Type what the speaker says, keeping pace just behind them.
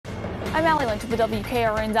I'm Allie Lynch with the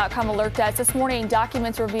WKRN.com Alert Desk. This morning,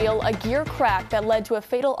 documents reveal a gear crack that led to a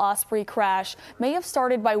fatal Osprey crash may have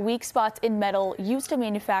started by weak spots in metal used to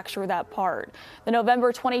manufacture that part. The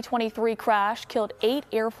November 2023 crash killed 8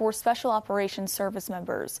 Air Force Special Operations Service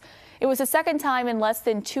members. It was the second time in less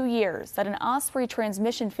than 2 years that an Osprey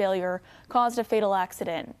transmission failure caused a fatal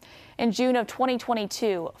accident. In June of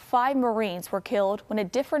 2022, 5 Marines were killed when a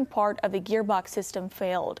different part of the gearbox system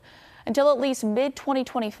failed. Until at least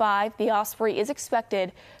mid-2025, the Osprey is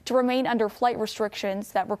expected to remain under flight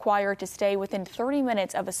restrictions that require it to stay within 30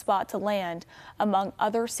 minutes of a spot to land, among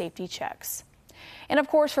other safety checks. And of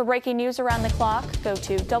course, for breaking news around the clock, go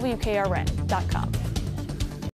to WKRN.com.